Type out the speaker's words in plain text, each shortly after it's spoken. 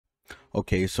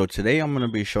Okay, so today I'm going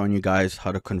to be showing you guys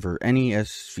how to convert any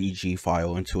SVG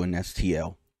file into an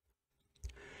STL.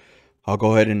 I'll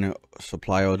go ahead and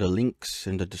supply all the links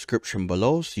in the description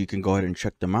below so you can go ahead and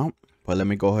check them out. But let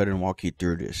me go ahead and walk you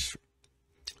through this.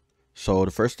 So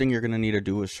the first thing you're going to need to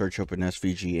do is search up an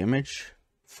SVG image.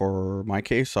 For my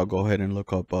case, I'll go ahead and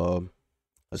look up,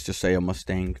 let's just say a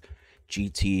Mustang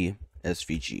GT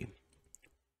SVG.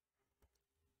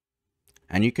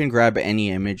 And you can grab any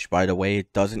image, by the way.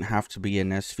 It doesn't have to be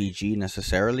an SVG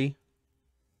necessarily.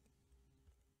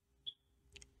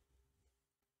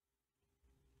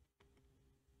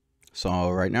 So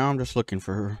right now I'm just looking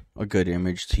for a good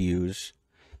image to use,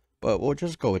 but we'll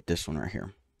just go with this one right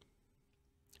here.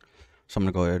 So I'm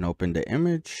going to go ahead and open the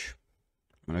image.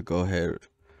 I'm going to go ahead,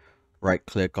 right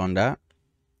click on that.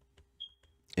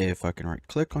 If I can right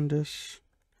click on this,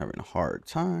 having a hard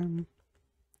time.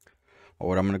 Or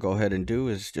what I'm going to go ahead and do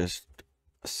is just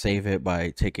save it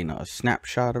by taking a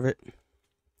snapshot of it.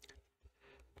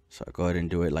 So I'll go ahead and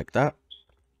do it like that.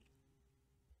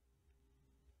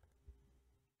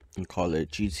 And call it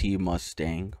GT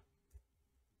Mustang.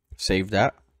 Save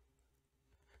that.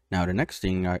 Now the next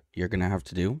thing you're going to have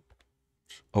to do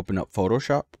is open up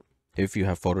Photoshop. If you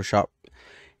have Photoshop.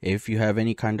 If you have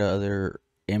any kind of other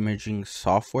imaging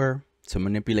software to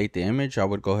manipulate the image, I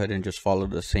would go ahead and just follow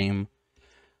the same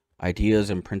ideas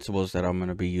and principles that I'm going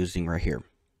to be using right here.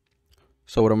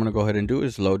 So what I'm going to go ahead and do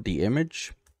is load the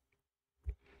image.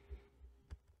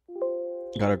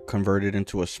 Got to convert it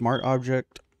into a smart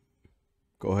object.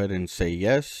 Go ahead and say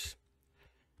yes.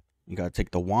 You got to take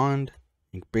the wand.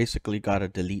 You basically got to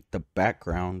delete the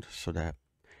background so that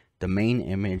the main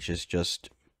image is just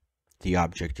the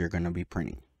object you're going to be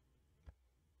printing.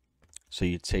 So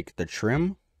you take the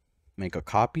trim, make a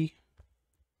copy.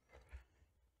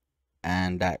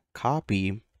 And that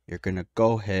copy, you're going to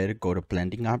go ahead, go to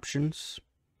blending options.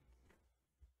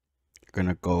 You're going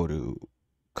to go to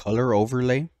color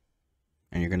overlay.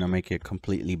 And you're going to make it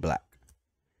completely black.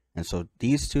 And so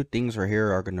these two things right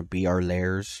here are going to be our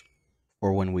layers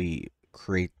for when we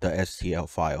create the STL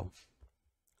file.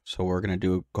 So we're going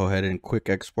to go ahead and quick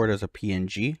export as a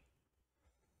PNG.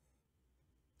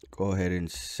 Go ahead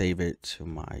and save it to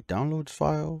my downloads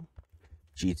file.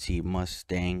 GT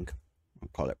Mustang. I'll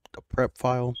call it the prep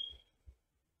file.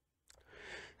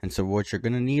 And so what you're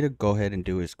going to need to go ahead and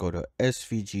do is go to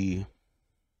SVG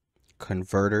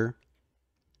Converter.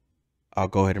 I'll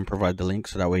go ahead and provide the link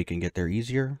so that way you can get there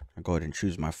easier. I'll go ahead and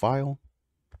choose my file,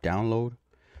 download,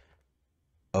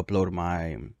 upload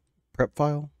my prep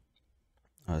file.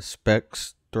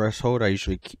 Specs threshold I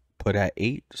usually put at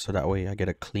 8 so that way I get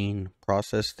a clean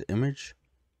processed image.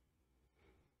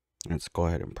 Let's go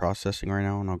ahead and processing right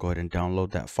now, and I'll go ahead and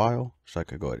download that file so I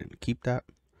could go ahead and keep that.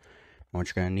 And what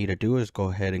you're going to need to do is go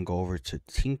ahead and go over to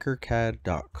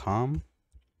Tinkercad.com.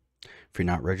 If you're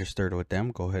not registered with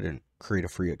them, go ahead and create a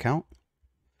free account.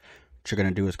 What you're going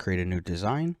to do is create a new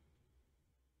design.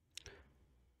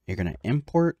 You're going to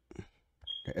import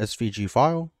the SVG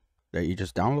file that you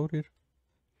just downloaded.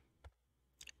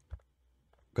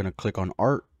 Going to click on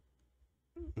art.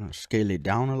 I'm going to scale it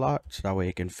down a lot so that way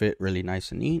it can fit really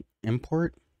nice and neat.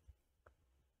 Import.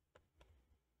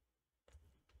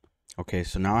 Okay,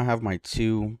 so now I have my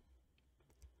two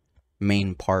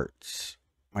main parts,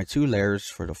 my two layers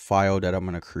for the file that I'm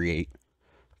going to create,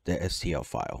 the STL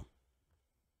file.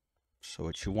 So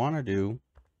what you want to do,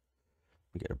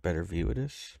 get a better view of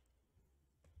this.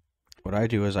 What I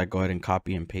do is I go ahead and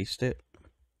copy and paste it.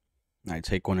 I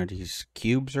take one of these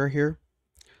cubes right here,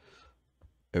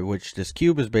 which this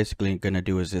cube is basically going to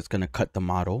do is it's going to cut the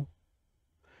model.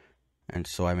 And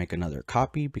so I make another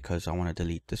copy because I want to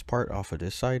delete this part off of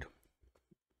this side.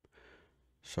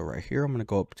 So right here, I'm going to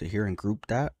go up to here and group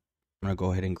that. I'm going to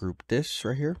go ahead and group this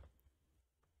right here.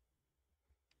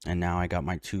 And now I got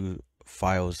my two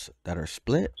files that are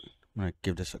split. I'm going to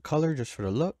give this a color just for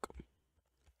the look.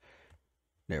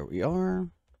 There we are.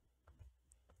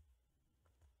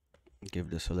 Give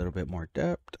this a little bit more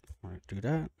depth. I'm going to do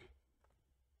that.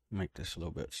 Make this a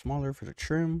little bit smaller for the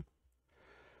trim.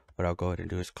 What I'll go ahead and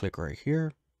do is click right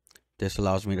here. This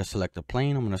allows me to select the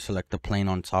plane. I'm going to select the plane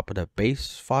on top of the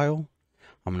base file.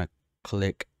 I'm going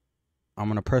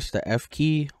to press the F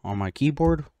key on my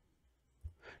keyboard.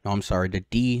 No, I'm sorry, the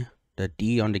D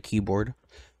on the keyboard,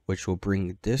 which will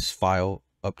bring this file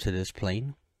up to this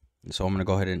plane. And so I'm going to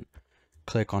go ahead and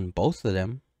click on both of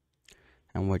them.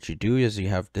 And what you do is you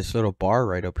have this little bar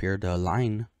right up here, the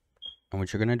align. And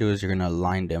what you're going to do is you're going to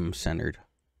align them centered.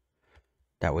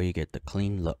 That way you get the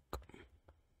clean look.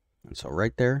 And so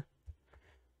right there,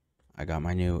 I got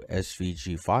my new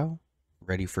SVG file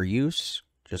ready for use.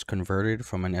 Just converted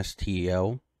from an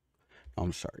STL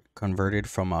converted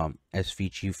from a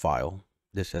SVG file,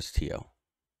 this STL.